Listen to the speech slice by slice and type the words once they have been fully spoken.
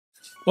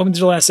Welcome to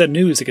Digital Asset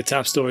News. Take the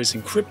top stories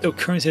in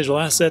cryptocurrency digital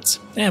assets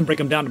and break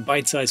them down to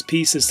bite-sized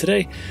pieces.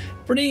 Today,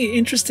 pretty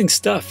interesting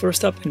stuff.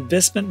 First up,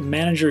 investment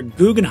manager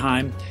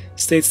Guggenheim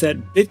states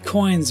that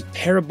Bitcoin's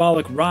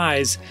parabolic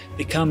rise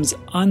becomes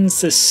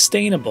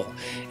unsustainable.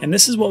 And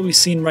this is what we've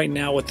seen right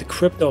now with the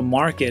crypto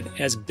market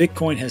as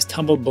Bitcoin has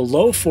tumbled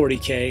below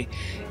 40K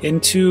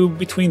into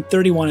between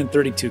 31 and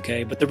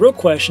 32K. But the real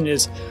question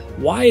is,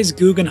 why is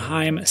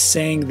Guggenheim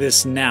saying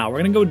this now?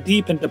 We're going to go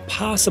deep into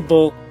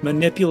possible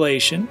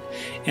manipulation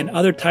and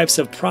other types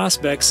of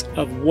prospects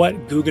of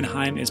what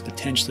Guggenheim is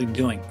potentially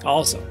doing.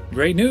 Also,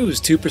 great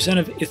news, 2%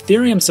 of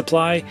Ethereum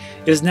supply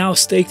is now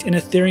staked in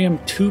Ethereum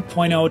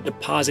 2.0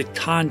 deposit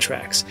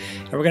contracts.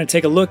 And we're going to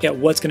take a look at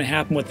what's going to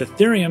happen with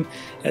Ethereum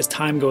as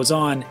time goes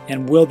on,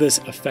 and will this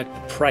affect the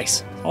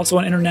price? Also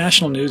on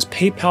international news,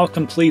 PayPal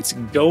completes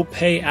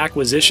GoPay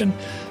acquisition,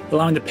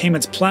 allowing the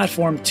payments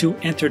platform to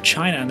enter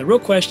China. And the real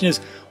question is,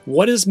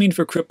 what does this mean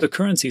for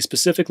cryptocurrency,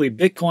 specifically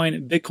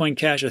Bitcoin, Bitcoin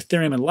Cash,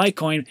 Ethereum, and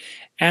Litecoin,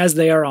 as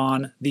they are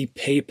on the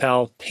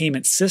PayPal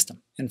payment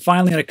system? And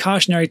finally, in a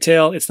cautionary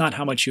tale, it's not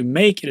how much you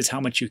make, it is how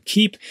much you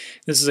keep.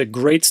 This is a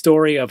great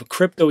story of a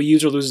crypto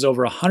user loses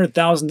over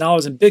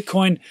 $100,000 in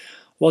Bitcoin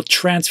while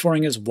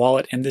transferring his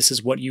wallet, and this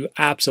is what you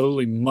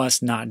absolutely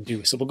must not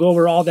do. So we'll go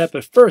over all that,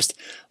 but first,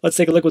 let's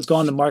take a look at what's going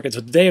on in the market.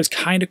 So today was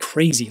kind of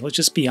crazy, let's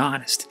just be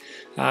honest.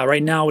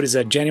 Right now it is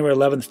January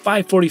 11th,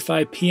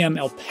 5:45 p.m.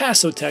 El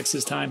Paso,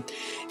 Texas time,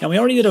 and we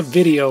already did a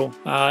video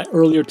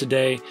earlier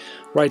today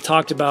where I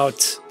talked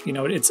about,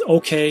 it's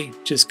okay,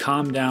 just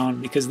calm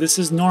down, because this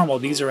is normal.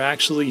 These are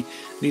actually,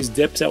 these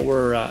dips that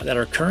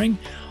are occurring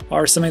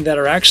are something that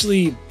are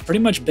actually pretty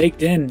much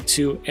baked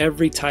into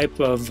every type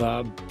of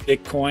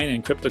Bitcoin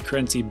and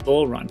cryptocurrency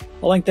bull run.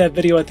 I'll link that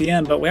video at the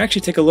end, but we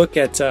actually take a look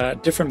at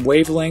different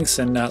wavelengths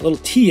and a little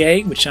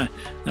TA, which I'm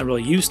not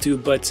really used to,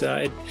 but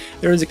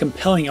there is a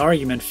compelling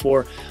argument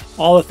for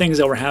all the things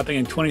that were happening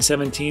in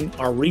 2017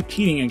 are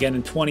repeating again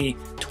in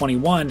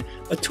 2021,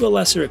 but to a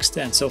lesser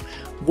extent. So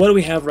what do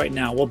we have right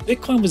now? Well,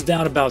 Bitcoin was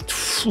down about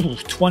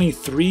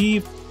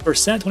 23%,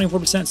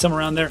 24%, somewhere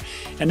around there,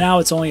 and now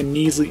it's only a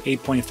measly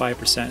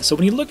 8.5%. So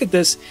when you look at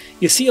this,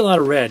 you see a lot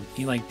of red.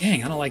 You're like,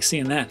 dang, I don't like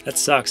seeing that. That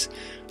sucks.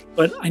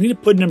 But I need to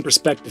put it in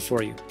perspective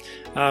for you.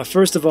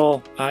 First of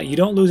all, you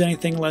don't lose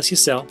anything unless you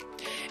sell.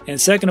 And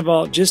second of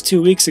all, just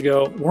 2 weeks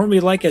ago, weren't we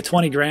like at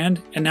 20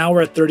 grand? And now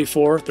we're at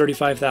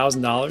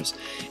 $35,000.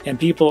 And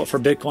people for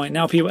Bitcoin,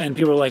 now people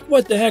are like,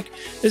 what the heck?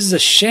 This is a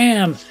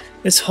sham.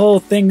 This whole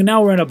thing,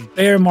 now we're in a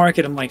bear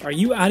market. I'm like, are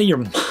you out of your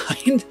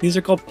mind? These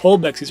are called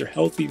pullbacks. These are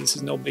healthy. This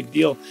is no big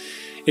deal.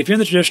 If you're in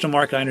the traditional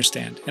market, I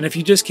understand. And if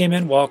you just came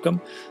in,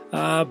 welcome.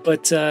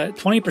 But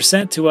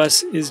 20% to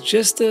us is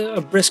just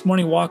a brisk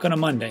morning walk on a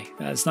Monday.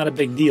 It's not a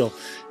big deal.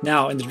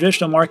 Now, in the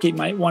traditional market, you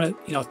might want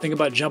to think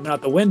about jumping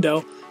out the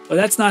window, but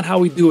that's not how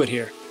we do it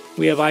here.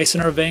 We have ice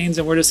in our veins,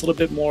 and we're just a little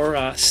bit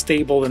more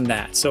stable than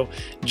that. So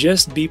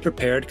just be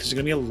prepared, because there's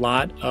going to be a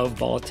lot of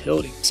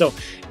volatility. So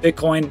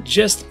Bitcoin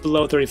just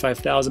below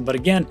 35,000, but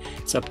again,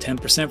 it's up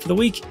 10% for the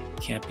week.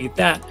 Can't beat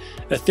that.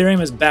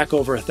 Ethereum is back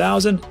over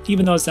 1,000,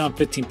 even though it's down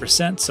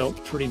 15%, so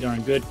pretty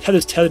darn good.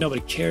 Tether's tethered,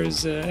 nobody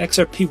cares.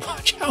 XRP,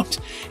 watch out.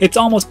 It's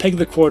almost pegged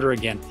the quarter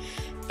again.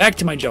 Back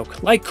to my joke.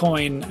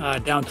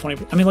 Litecoin down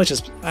 20%. I mean, I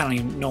don't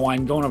even know why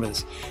I'm going over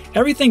this.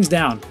 Everything's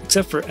down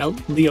except for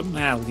Leo.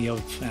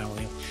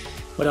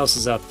 What else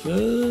is up?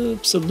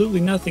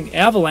 Absolutely nothing.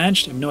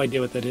 Avalanche, I have no idea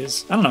what that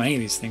is. I don't know any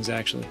of these things,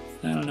 actually.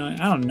 I don't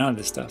know none of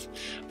this stuff.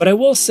 But I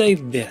will say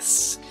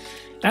this.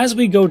 As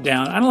we go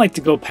down, I don't like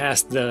to go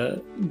past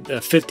the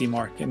 50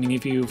 mark. I mean,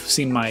 if you've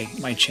seen my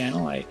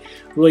channel, I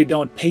really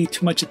don't pay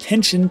too much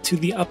attention to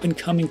the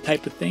up-and-coming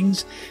type of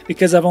things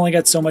because I've only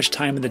got so much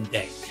time in the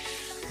day.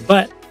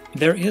 But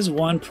there is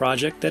one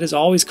project that has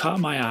always caught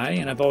my eye,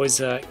 and I've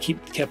always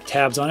kept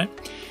tabs on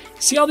it.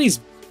 See all these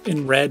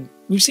in red?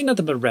 We've seen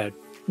nothing but red.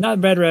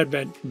 Not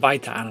red,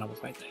 Vita. I don't know what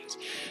Vita is.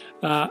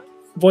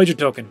 Voyager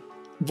token.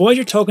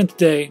 Voyager token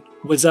today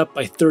was up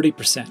by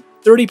 30%.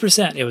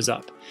 30% it was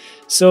up.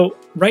 So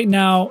right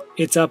now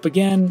it's up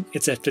again.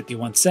 It's at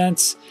 51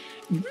 cents.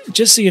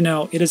 Just so you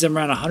know, it is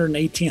around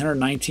 118,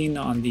 119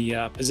 on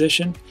the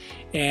position.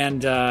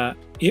 And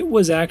it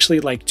was actually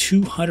like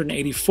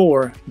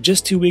 284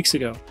 just 2 weeks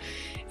ago.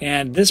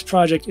 And this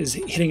project is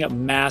hitting up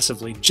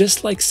massively,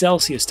 just like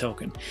Celsius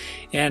token.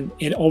 And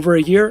in over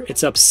a year,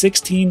 it's up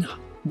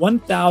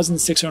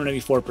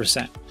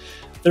 1,684%.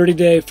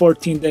 30-day,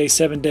 14-day,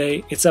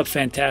 7-day, it's up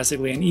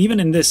fantastically. And even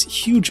in this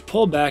huge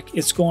pullback,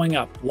 it's going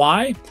up.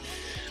 Why?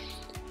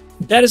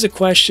 That is a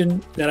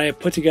question that I have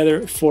put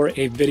together for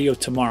a video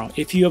tomorrow.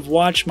 If you have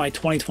watched my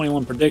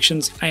 2021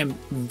 predictions, I am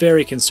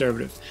very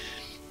conservative.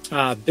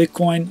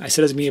 Bitcoin, I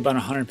said it's going to be about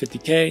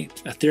 150K.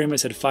 Ethereum, I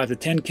said 5 to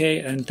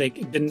 10K. I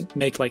didn't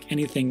make like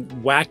anything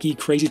wacky,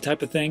 crazy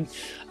type of thing.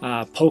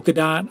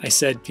 Polkadot, I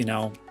said,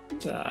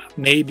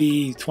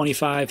 maybe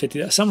 25,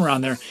 50, somewhere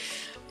around there.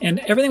 And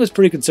everything was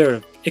pretty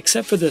conservative,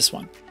 except for this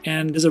one.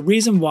 And there's a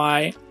reason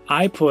why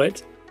I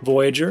put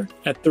Voyager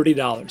at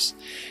 $30.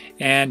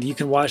 And you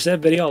can watch that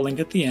video, I'll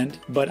link at the end,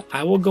 but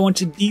I will go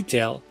into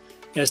detail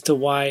as to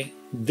why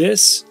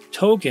this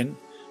token,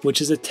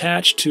 which is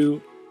attached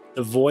to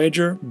the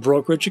Voyager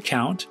brokerage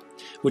account,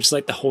 which is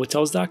like the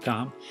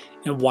hotels.com,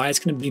 and why it's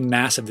going to be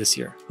massive this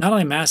year. Not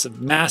only massive,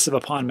 massive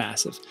upon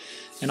massive.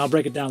 And I'll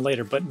break it down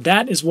later, but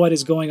that is what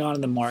is going on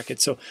in the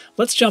market. So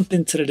let's jump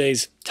into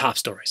today's top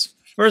stories.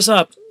 First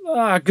up,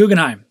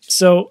 Guggenheim.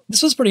 So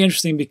this was pretty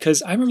interesting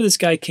because I remember this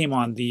guy came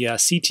on, the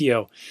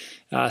CTO,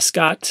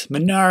 Scott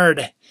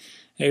Menard.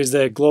 He was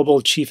the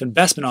global chief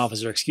investment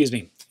officer, excuse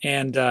me.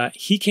 And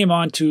he came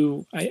on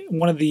to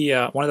one of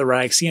the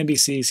rags,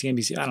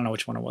 CNBC, I don't know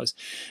which one it was,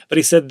 but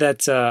he said that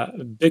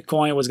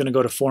Bitcoin was going to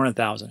go to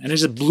 400,000, and it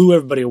just blew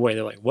everybody away.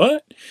 They're like,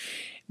 "What?"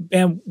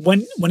 And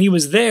when he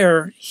was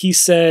there, he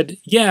said,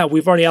 "Yeah,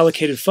 we've already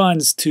allocated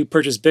funds to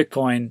purchase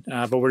Bitcoin,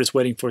 but we're just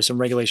waiting for some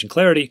regulation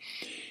clarity,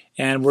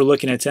 and we're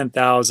looking at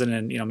 10,000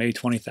 and maybe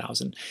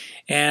 20,000."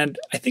 And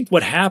I think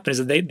what happened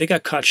is that they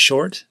got caught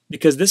short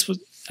because this was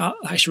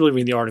I should really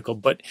read the article,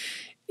 but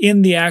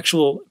in the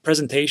actual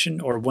presentation,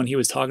 or when he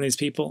was talking to these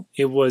people,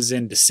 it was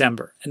in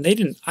December. And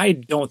I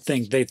don't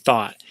think they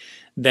thought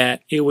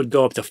that it would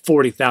go up to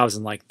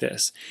 40,000 like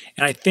this.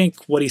 And I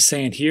think what he's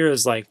saying here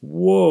is like,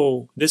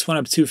 whoa, this went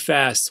up too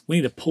fast. We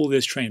need to pull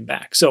this train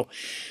back. So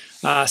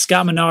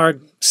Scott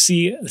Menard,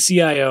 the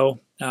CIO,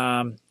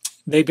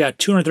 they've got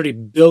 230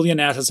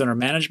 billion assets under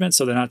management,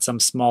 so they're not some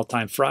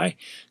small-time fry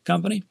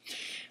company.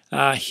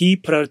 He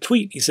put out a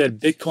tweet. He said,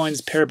 Bitcoin's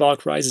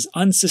parabolic rise is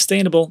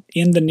unsustainable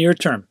in the near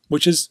term,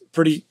 which is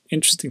pretty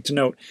interesting to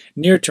note.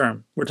 Near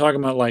term, we're talking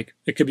about like,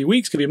 it could be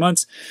weeks, could be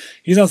months.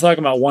 He's not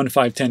talking about 1,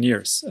 5, 10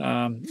 years.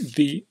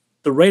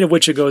 The rate at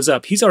which it goes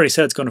up, he's already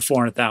said it's going to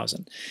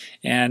 400,000,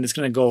 and it's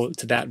going to go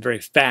to that very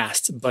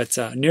fast. But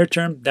near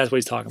term, that's what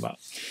he's talking about.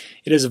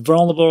 It is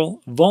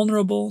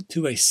vulnerable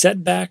to a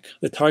setback.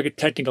 The target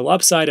technical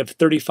upside of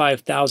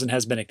 35,000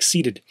 has been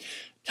exceeded.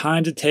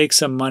 Time to take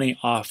some money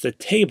off the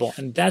table.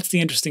 And that's the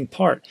interesting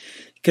part,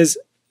 because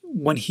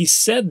when he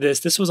said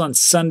this was on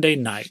Sunday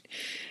night.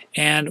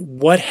 And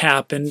what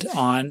happened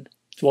on,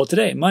 well,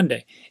 today,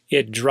 Monday,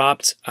 it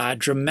dropped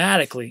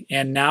dramatically.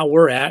 And now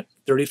we're at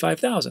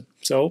 35,000.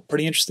 So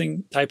pretty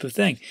interesting type of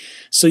thing.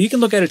 So you can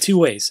look at it two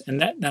ways.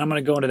 And I'm going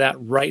to go into that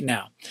right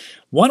now.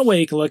 One way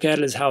you can look at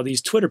it is how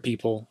these Twitter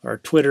people, or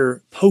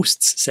Twitter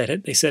posts, said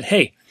it. They said,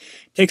 hey,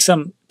 take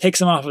some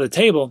off of the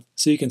table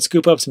so you can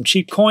scoop up some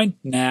cheap coin.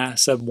 Nah,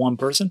 said one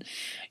person.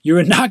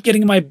 You're not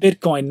getting my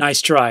Bitcoin.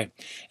 Nice try.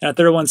 And a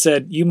third one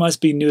said, you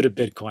must be new to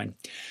Bitcoin.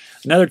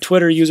 Another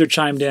Twitter user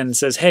chimed in and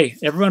says, hey,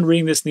 everyone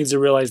reading this needs to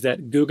realize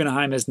that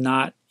Guggenheim has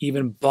not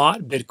even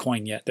bought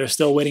Bitcoin yet. They're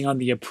still waiting on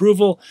the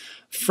approval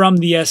from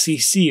the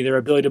SEC. Their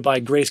ability to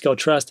buy Grayscale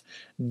Trust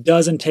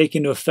doesn't take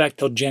into effect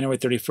till January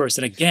 31st.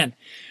 And again,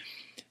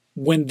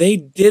 when they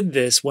did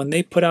this, when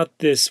they put out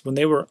this,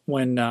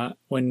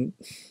 when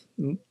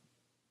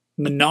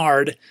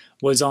Menard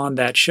was on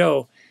that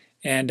show,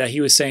 and he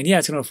was saying, yeah,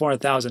 it's going to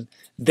 400,000.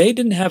 They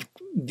didn't have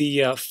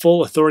the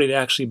full authority to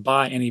actually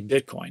buy any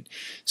Bitcoin.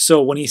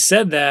 So when he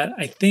said that,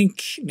 I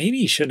think maybe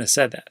he shouldn't have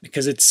said that,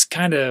 because it's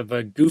kind of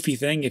a goofy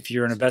thing if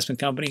you're an investment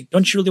company.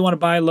 Don't you really want to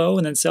buy low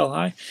and then sell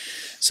high?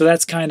 So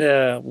that's kind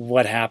of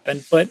what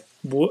happened. But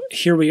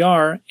here we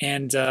are,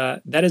 and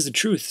that is the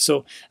truth.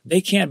 So they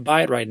can't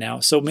buy it right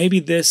now. So maybe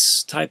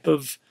this type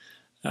of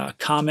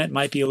comment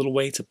might be a little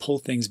way to pull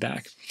things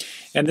back.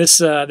 And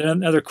this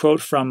another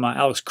quote from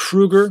Alex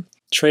Kruger,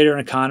 trader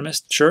and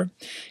economist, sure. And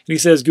he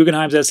says,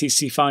 Guggenheim's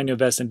SEC filing to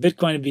invest in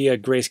Bitcoin via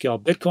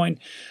Grayscale Bitcoin.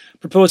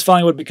 Proposed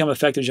filing would become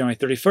effective January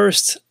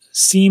 31st.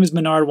 Seems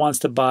Menard wants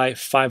to buy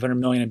 500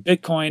 million in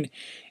Bitcoin,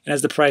 and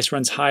as the price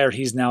runs higher,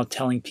 he's now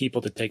telling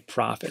people to take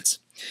profits.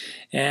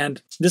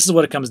 And this is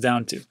what it comes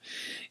down to.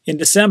 In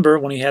December,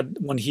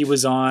 when he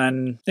was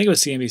on, I think it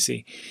was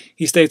CNBC,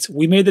 he states,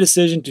 we made the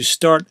decision to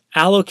start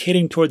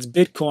allocating towards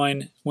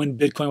Bitcoin when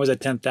Bitcoin was at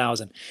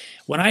 10,000.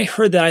 When I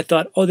heard that, I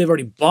thought, oh, they've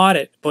already bought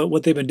it. But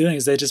what they've been doing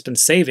is they've just been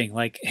saving.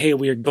 Like, hey,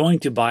 we are going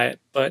to buy it,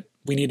 but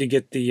we need to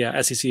get the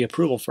SEC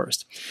approval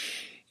first.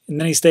 And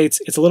then he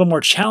states, it's a little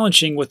more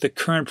challenging with the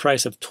current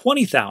price of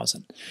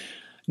 20,000.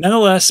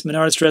 Nonetheless,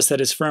 Menard stressed that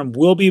his firm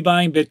will be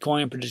buying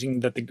Bitcoin, predicting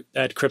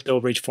that crypto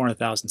will reach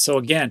 400,000. So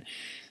again,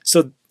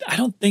 I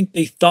don't think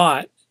they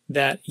thought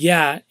that,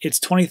 yeah, it's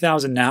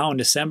 20,000 now in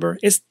December.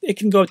 It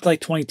can go up to like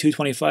 22,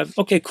 25.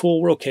 Okay,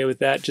 cool, we're okay with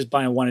that. Just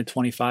buying one at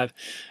 25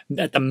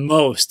 at the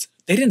most.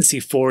 They didn't see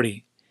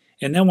 40.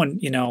 And then when,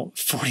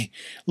 40,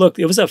 look,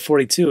 it was at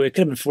 42. It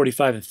could have been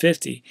 45 and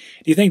 50.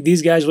 Do you think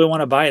these guys really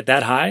want to buy it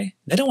that high?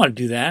 They don't want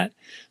to do that.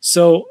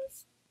 So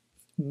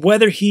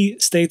whether he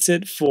states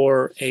it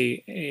for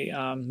a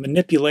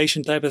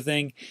manipulation type of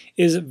thing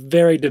is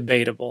very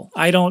debatable.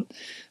 I don't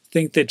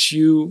think that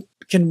you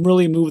can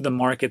really move the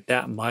market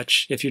that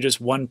much if you're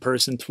just one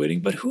person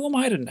tweeting. But who am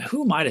I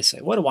to say?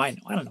 What do I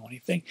know? I don't know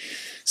anything.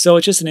 So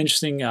it's just an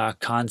interesting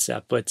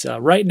concept. But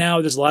right now,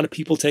 there's a lot of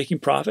people taking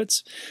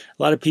profits.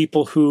 A lot of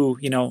people who,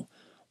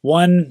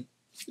 one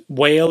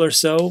whale or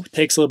so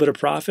takes a little bit of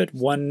profit.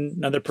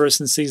 Another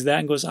person sees that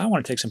and goes, I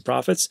want to take some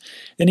profits.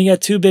 Then you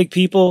got two big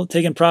people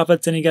taking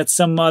profits, and you got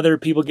some other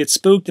people get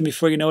spooked, and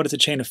before you know it, it's a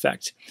chain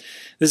effect.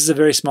 This is a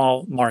very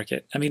small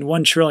market. I mean,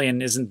 1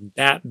 trillion isn't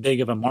that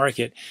big of a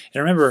market.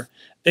 And remember,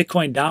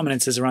 Bitcoin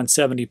dominance is around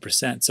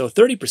 70%. So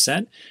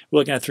 30%, we're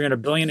looking at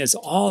 300 billion, is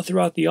all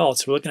throughout the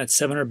alts. We're looking at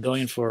 700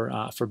 billion for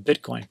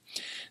Bitcoin.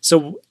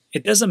 So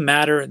it doesn't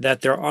matter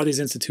that there are these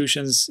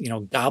institutions,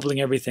 gobbling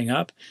everything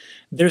up.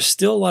 There's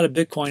still a lot of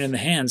Bitcoin in the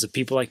hands of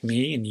people like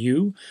me and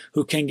you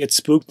who can get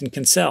spooked and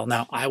can sell.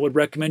 Now, I would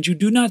recommend you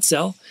do not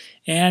sell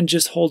and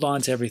just hold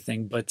on to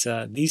everything. But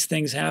these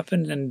things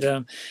happen,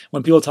 and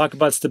when people talk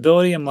about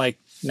stability, I'm like,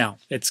 no,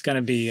 it's going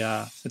to be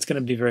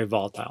very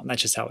volatile, and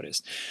that's just how it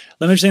is.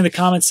 Let me know in the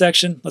comments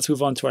section. Let's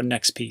move on to our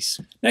next piece.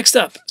 Next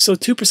up, so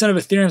 2% of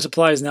Ethereum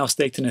supply is now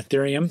staked in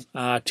Ethereum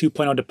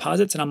 2.0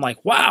 deposits, and I'm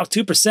like, wow,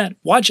 2%,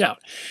 watch out.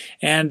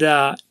 And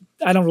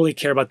I don't really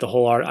care about the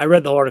whole article. I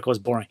read the whole article, it was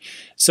boring.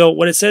 So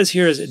what it says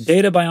here is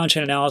data by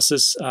on-chain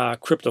analysis,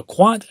 Crypto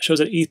Quant shows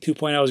that ETH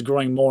 2.0 is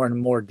growing more and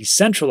more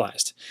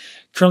decentralized,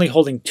 currently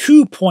holding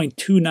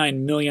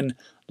 2.29 million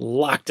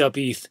locked up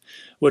ETH,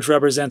 which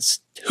represents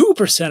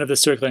 2% of the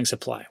circulating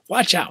supply.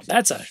 Watch out,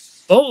 that's a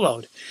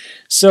boatload.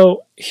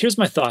 So here's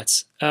my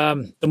thoughts.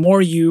 The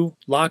more you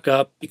lock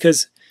up,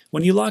 because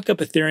when you lock up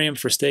Ethereum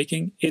for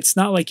staking, it's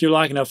not like you're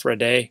locking up for a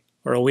day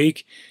or a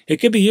week. It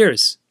could be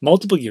years,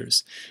 multiple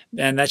years,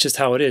 and that's just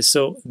how it is.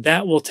 So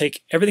that will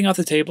take everything off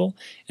the table,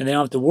 and they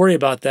don't have to worry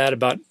about that,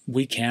 about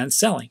weekend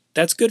selling.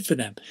 That's good for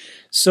them.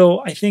 So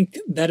I think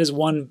that is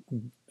one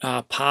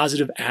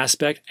positive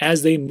aspect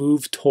as they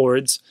move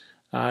towards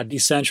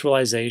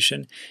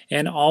decentralization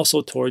and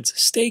also towards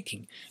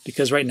staking,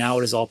 because right now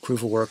it is all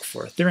proof of work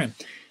for Ethereum.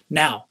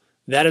 Now,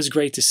 that is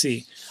great to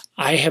see.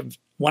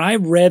 When I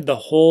read the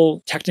whole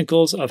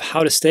technicals of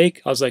how to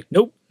stake, I was like,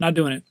 nope, not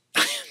doing it.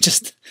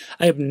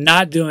 I am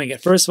not doing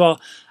it. First of all,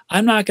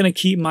 I'm not going to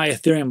keep my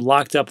Ethereum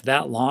locked up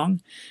that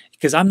long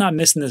because I'm not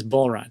missing this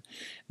bull run.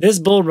 This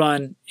bull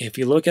run, if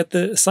you look at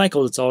the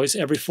cycle, it's always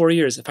every 4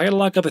 years. If I got to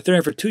lock up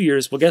Ethereum for 2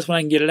 years, well, guess when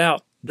I can get it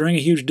out? During a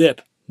huge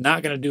dip.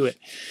 Not going to do it.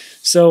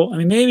 So, I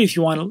mean, maybe if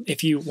you want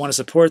to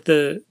support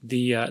the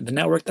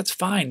network, that's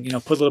fine.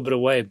 Put a little bit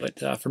away.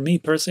 But for me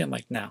personally, I'm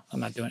like, no,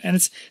 I'm not doing it. And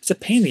it's a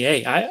pain in the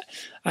A.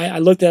 I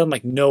looked at it, I'm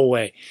like, no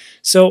way.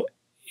 So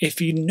if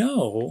you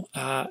know,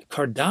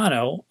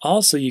 Cardano,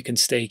 also you can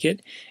stake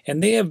it,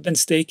 and they have been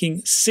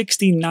staking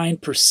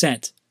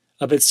 69%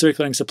 of its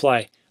circulating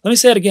supply. Let me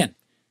say it again.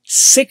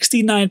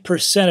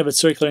 69% of its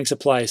circulating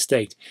supply is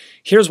staked.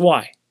 Here's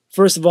why.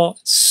 First of all,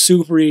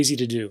 super easy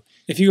to do.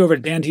 If you go over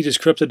to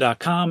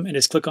danteachescrypto.com and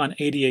just click on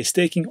ADA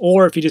staking,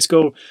 or if you just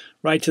go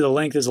right to the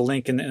link, there's a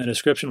link in the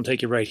description, it'll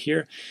take you right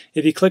here.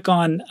 If you click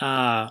on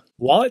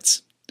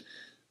wallets,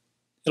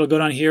 it'll go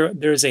down here.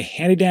 There's a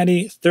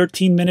handy-dandy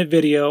 13-minute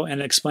video, and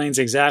it explains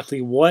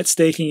exactly what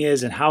staking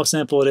is and how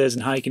simple it is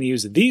and how you can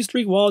use these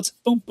 3 wallets,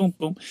 boom, boom,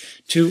 boom,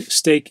 to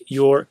stake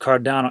your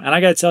Cardano. And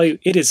I got to tell you,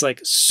 it is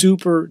like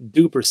super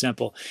duper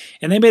simple.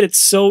 And they made it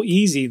so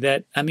easy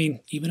that, I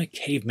mean, even a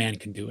caveman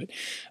can do it.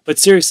 But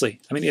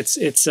seriously, I mean, it's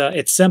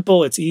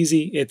simple, it's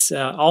easy. It's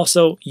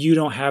also, you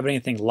don't have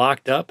anything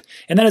locked up.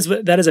 And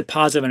that is a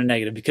positive and a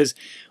negative, because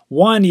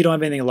one, you don't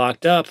have anything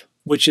locked up,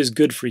 which is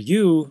good for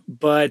you,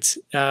 but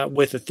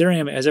with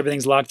Ethereum, as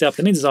everything's locked up,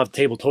 that means it's off the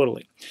table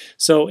totally.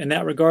 So in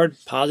that regard,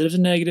 positives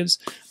and negatives,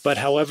 but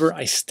however,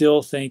 I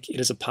still think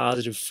it is a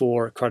positive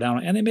for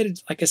Cardano, and they made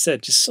it, like I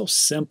said, just so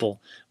simple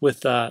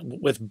with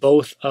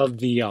both of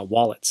the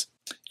wallets.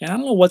 And I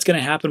don't know what's going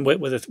to happen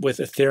with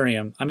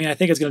Ethereum. I mean, I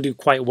think it's going to do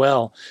quite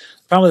well.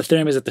 The problem with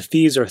Ethereum is that the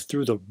fees are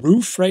through the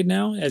roof right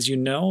now, as you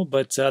know,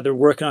 but they're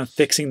working on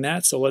fixing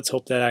that, so let's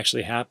hope that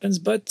actually happens.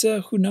 But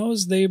who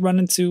knows? They run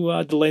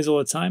into delays all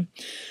the time.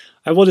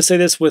 I will just say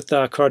this with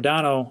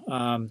Cardano.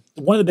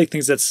 One of the big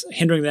things that's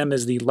hindering them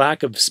is the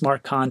lack of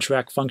smart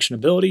contract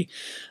functionality.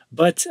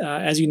 But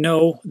as you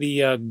know, the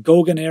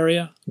Goguen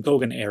era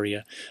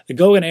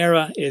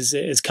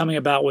is coming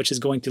about, which is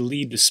going to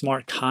lead to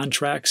smart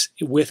contracts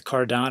with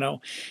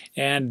Cardano,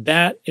 and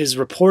that is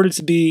reported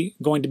to be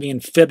going to be in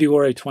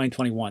February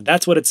 2021.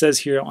 That's what it says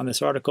here on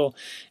this article,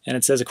 and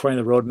it says according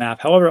to the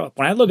roadmap. However,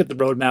 when I look at the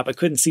roadmap, I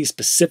couldn't see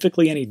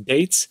specifically any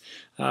dates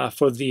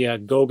for the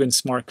Goguen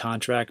smart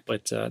contract,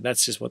 but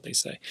that's just what they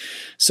say.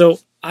 So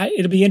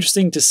it'll be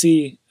interesting to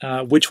see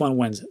which one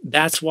wins.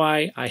 That's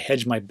why I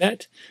hedge my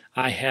bet.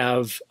 I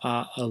have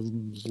a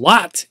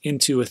lot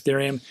into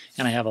Ethereum,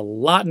 and I have a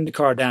lot into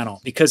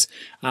Cardano, because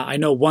I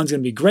know one's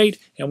going to be great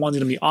and one's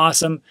going to be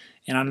awesome,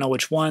 and I don't know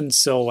which one,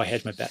 so I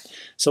hedge my bet.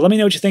 So let me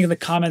know what you think in the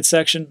comments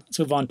section. Let's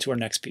move on to our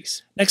next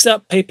piece. Next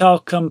up,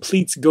 PayPal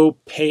completes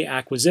GoPay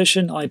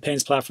acquisition, only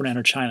payments platform to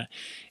enter China.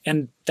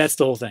 And that's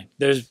the whole thing.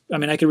 I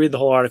mean, I could read the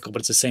whole article,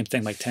 but it's the same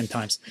thing like 10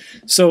 times.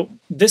 So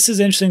this is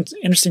interesting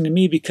to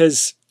me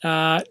because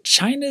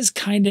China's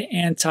kind of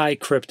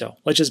anti-crypto.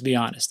 Let's just be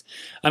honest.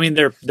 I mean,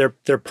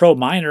 they're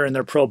pro-miner and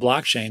they're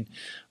pro-blockchain,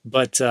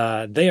 but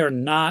they are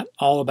not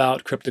all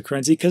about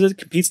cryptocurrency because it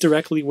competes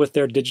directly with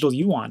their digital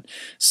yuan.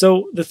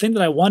 So the thing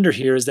that I wonder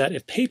here is that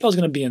if PayPal is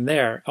going to be in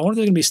there, I wonder if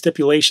there's going to be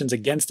stipulations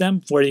against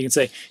them where you can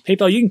say,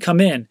 PayPal, you can come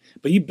in,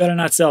 but you better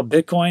not sell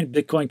Bitcoin,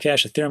 Bitcoin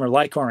Cash, Ethereum, or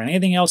Litecoin, or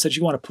anything else that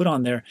you want to put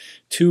on there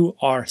to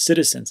our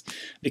citizens,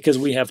 because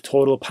we have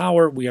total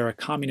power. We are a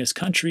communist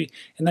country,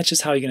 and that's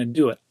just how you're going to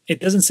do it. It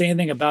doesn't say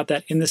anything about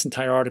that in this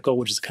entire article,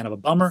 which is kind of a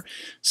bummer.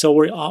 So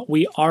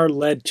we are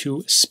led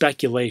to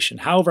speculation.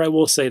 However, I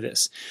will say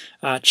this.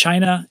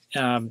 China,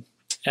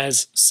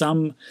 as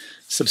some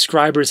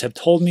subscribers have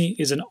told me,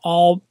 is an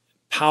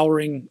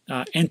all-powering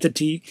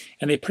entity,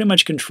 and they pretty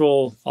much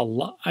control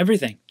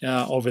everything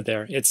over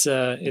there. It's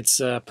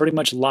pretty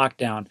much locked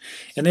down,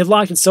 and they've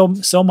locked it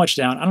so much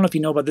down. I don't know if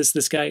you know about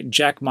this guy,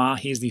 Jack Ma.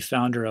 He's the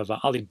founder of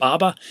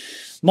Alibaba,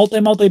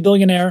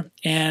 multi-billionaire,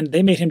 and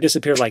they made him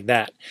disappear like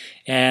that.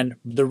 And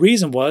the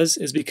reason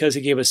is because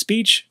he gave a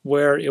speech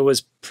where it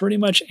was pretty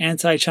much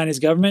anti-Chinese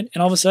government,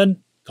 and all of a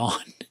sudden,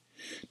 gone,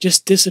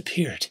 just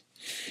disappeared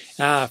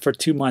for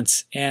 2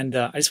 months. And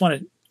I just want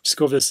to just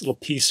go over this little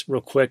piece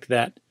real quick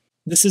that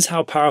this is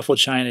how powerful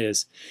China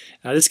is.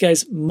 This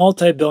guy's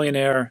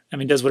multi-billionaire. I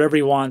mean, does whatever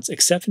he wants,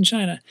 except in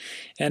China.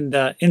 And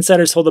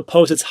insiders told the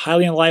Post it's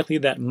highly unlikely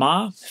that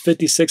Ma,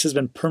 56, has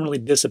been permanently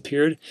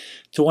disappeared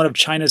to one of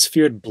China's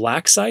feared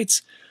black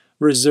sites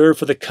reserved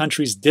for the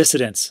country's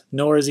dissidents,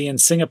 nor is he in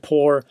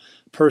Singapore,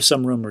 per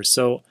some rumors.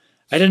 So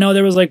I didn't know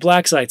there was like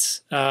black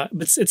sites,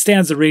 but it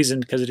stands to reason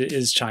because it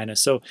is China.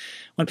 So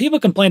when people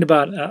complain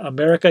about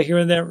America here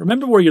and there,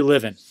 remember where you're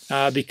living,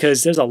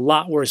 because there's a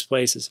lot worse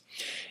places.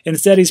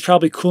 Instead, he's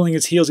probably cooling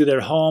his heels either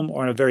at home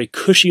or in a very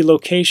cushy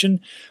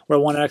location, where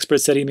one expert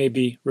said he may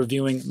be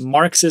reviewing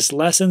Marxist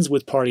lessons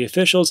with party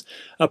officials,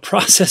 a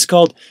process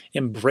called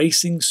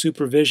embracing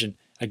supervision.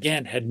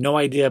 Again, had no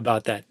idea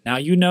about that. Now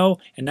you know,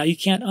 and now you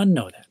can't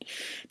unknow that.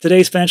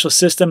 Today's financial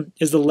system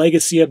is the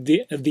legacy of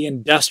the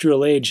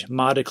industrial age,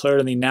 Ma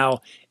declared in the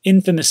now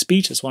infamous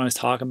speech. That's what I was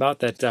talking about,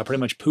 that pretty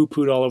much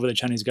poo-pooed all over the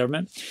Chinese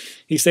government.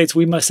 He states,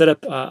 we must set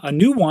up a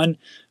new one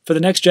for the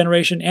next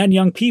generation and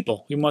young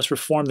people. We must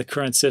reform the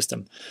current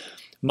system.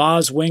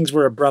 Ma's wings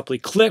were abruptly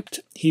clipped.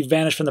 He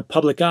vanished from the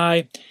public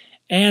eye.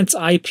 Ant's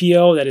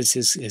IPO, that is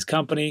his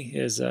company,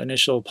 his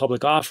initial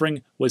public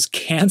offering, was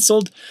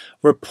canceled,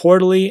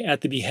 reportedly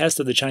at the behest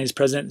of the Chinese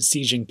President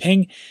Xi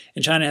Jinping,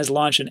 and China has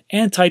launched an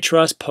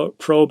antitrust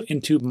probe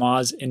into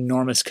Ma's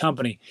enormous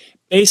company.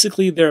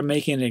 Basically, they're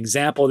making an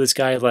example of this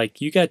guy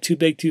like, you got too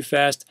big too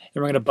fast,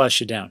 and we're going to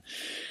bust you down.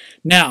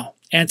 Now,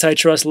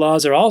 antitrust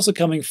laws are also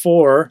coming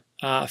for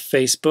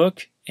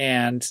Facebook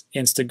and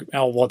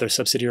Instagram, well, their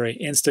subsidiary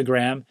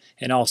Instagram,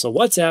 and also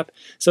WhatsApp.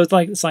 So it's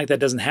like that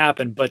doesn't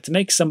happen. But to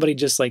make somebody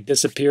just like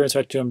disappear and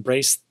start to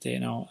embrace,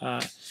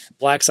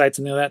 black sites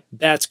and all that,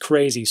 that's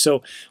crazy.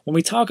 So when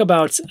we talk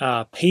about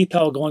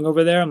PayPal going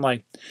over there, I'm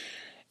like,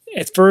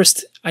 at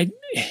first,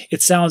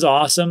 it sounds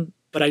awesome,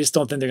 but I just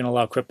don't think they're going to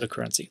allow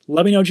cryptocurrency.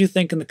 Let me know what you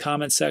think in the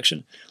comments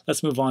section.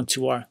 Let's move on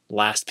to our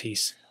last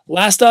piece.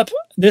 Last up,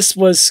 this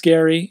was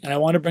scary, and I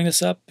want to bring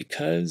this up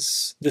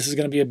because this is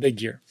going to be a big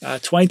year.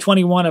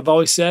 2021, I've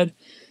always said,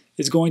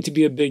 is going to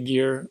be a big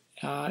year.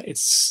 We're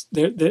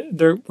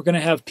going to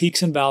have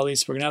peaks and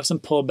valleys. We're going to have some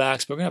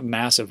pullbacks. But we're going to have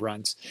massive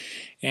runs.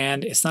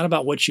 And it's not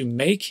about what you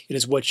make. It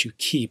is what you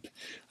keep.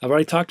 I've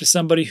already talked to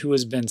somebody who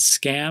has been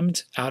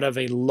scammed out of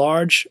a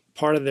large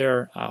part of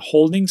their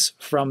holdings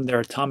from their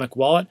atomic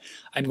wallet.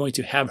 I'm going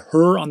to have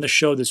her on the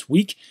show this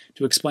week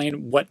to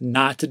explain what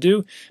not to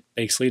do.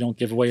 Basically, don't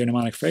give away your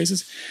mnemonic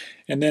phrases.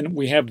 And then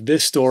we have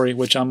this story,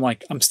 which I'm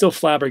still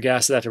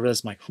flabbergasted after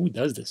this. I'm like, who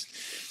does this?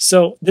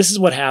 So this is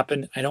what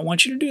happened. I don't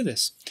want you to do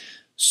this.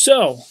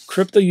 So,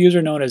 crypto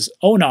user known as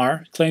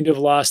Onar claimed to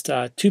have lost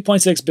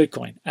 2.6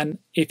 Bitcoin. And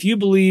if you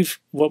believe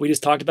what we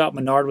just talked about,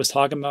 Menard was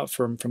talking about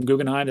from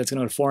Guggenheim, that's going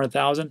to go to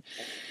 400,000.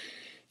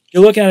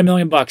 You're looking at $1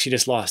 million he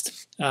just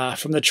lost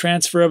from the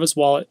transfer of his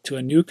wallet to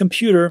a new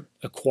computer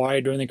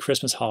acquired during the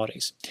Christmas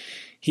holidays.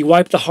 He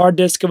wiped the hard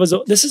disk of his,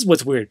 this is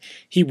what's weird.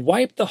 He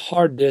wiped the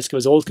hard disk of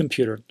his old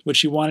computer,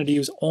 which he wanted to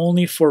use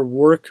only for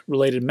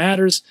work-related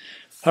matters.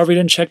 However, he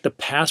didn't check the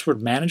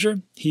password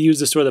manager. He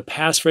used to store the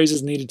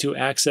passphrases needed to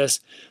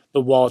access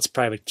the wallet's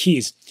private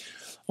keys.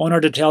 Onar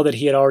detailed that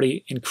he had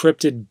already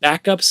encrypted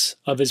backups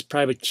of his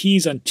private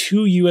keys on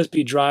 2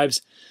 USB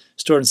drives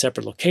stored in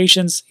separate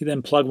locations. He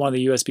then plugged one of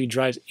the USB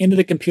drives into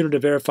the computer to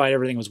verify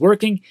everything was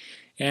working,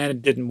 and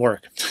it didn't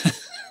work.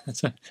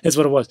 That's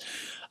what it was.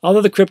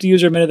 Although the crypto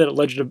user admitted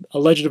that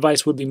alleged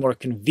device would be more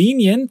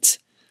convenient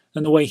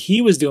than the way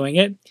he was doing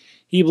it,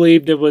 he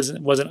believed it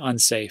wasn't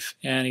unsafe,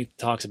 and he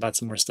talks about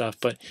some more stuff.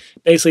 But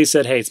basically he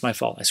said, hey, it's my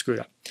fault. I screwed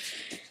up.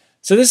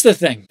 So this is the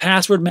thing.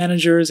 Password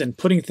managers and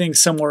putting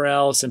things somewhere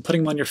else and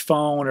putting them on your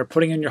phone or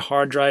putting in your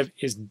hard drive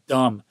is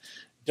dumb.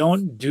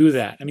 Don't do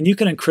that. I mean, you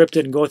can encrypt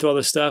it and go through all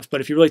this stuff,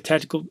 but if you're really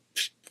technical,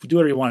 do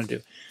whatever you want to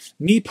do.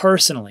 Me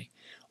personally,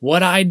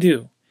 what I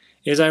do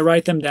is I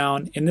write them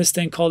down in this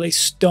thing called a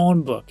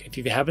STONEBOOK. If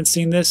you haven't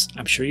seen this,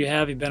 I'm sure you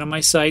have. You've been on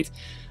my site.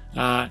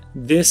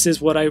 This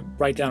is what I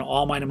write down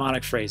all my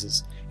mnemonic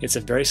phrases. It's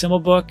a very simple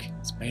book.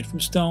 It's made from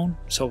stone,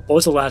 so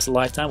both will last a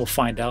lifetime. We'll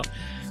find out.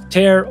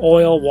 Tear,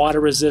 oil,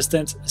 water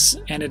resistant,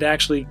 and it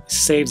actually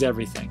saves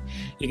everything.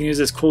 You can use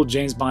this cool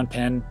James Bond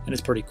pen, and it's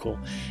pretty cool.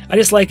 I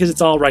just like because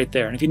it's all right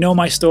there. And if you know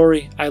my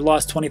story, I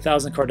lost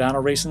 20,000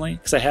 Cardano recently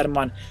because I had them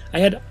on. I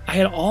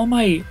had all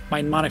my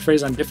mnemonic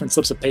phrases on different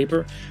slips of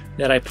paper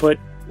that I put.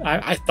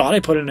 I thought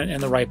I put it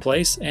in the right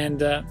place, and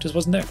just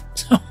wasn't there.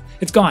 So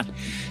it's gone.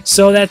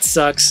 So that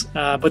sucks.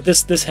 But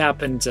this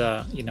happened,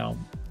 you know,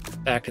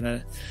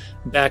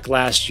 back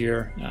last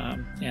year,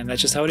 and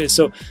that's just how it is.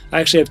 So I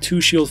actually have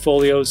 2 shield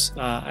folios.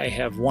 I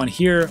have one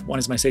here. One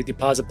is my safety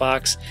deposit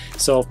box.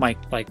 So if my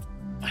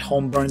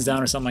home burns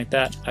down or something like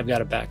that, I've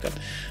got a backup.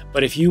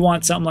 But if you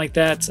want something like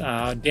that,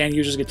 Dan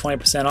users get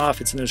 20% off.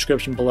 It's in the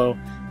description below,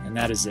 and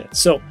that is it.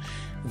 So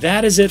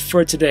that is it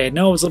for today. I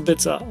know it was a little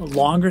bit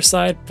longer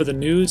side for the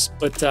news,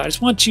 but I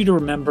just want you to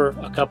remember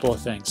a couple of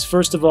things.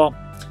 First of all,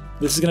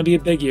 this is going to be a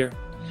big year.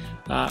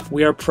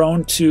 We are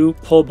prone to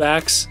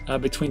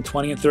pullbacks between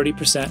 20 and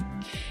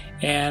 30%.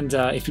 And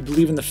if you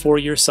believe in the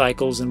 4-year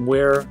cycles and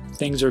where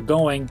things are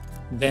going,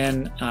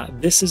 then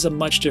this is a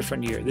much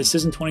different year. This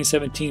isn't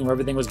 2017 where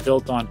everything was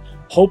built on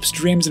hopes,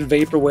 dreams, and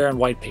vaporware and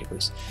white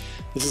papers.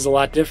 This is a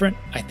lot different.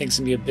 I think it's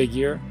going to be a big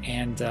year,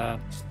 and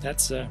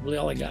that's really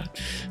all I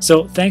got.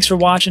 So thanks for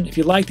watching. If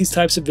you like these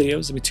types of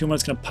videos, there'll be 2 more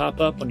that's going to pop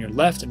up on your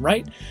left and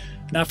right.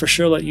 Not for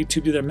sure, let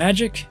YouTube do their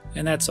magic,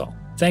 and that's all.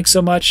 Thanks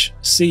so much.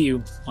 See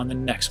you on the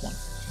next one.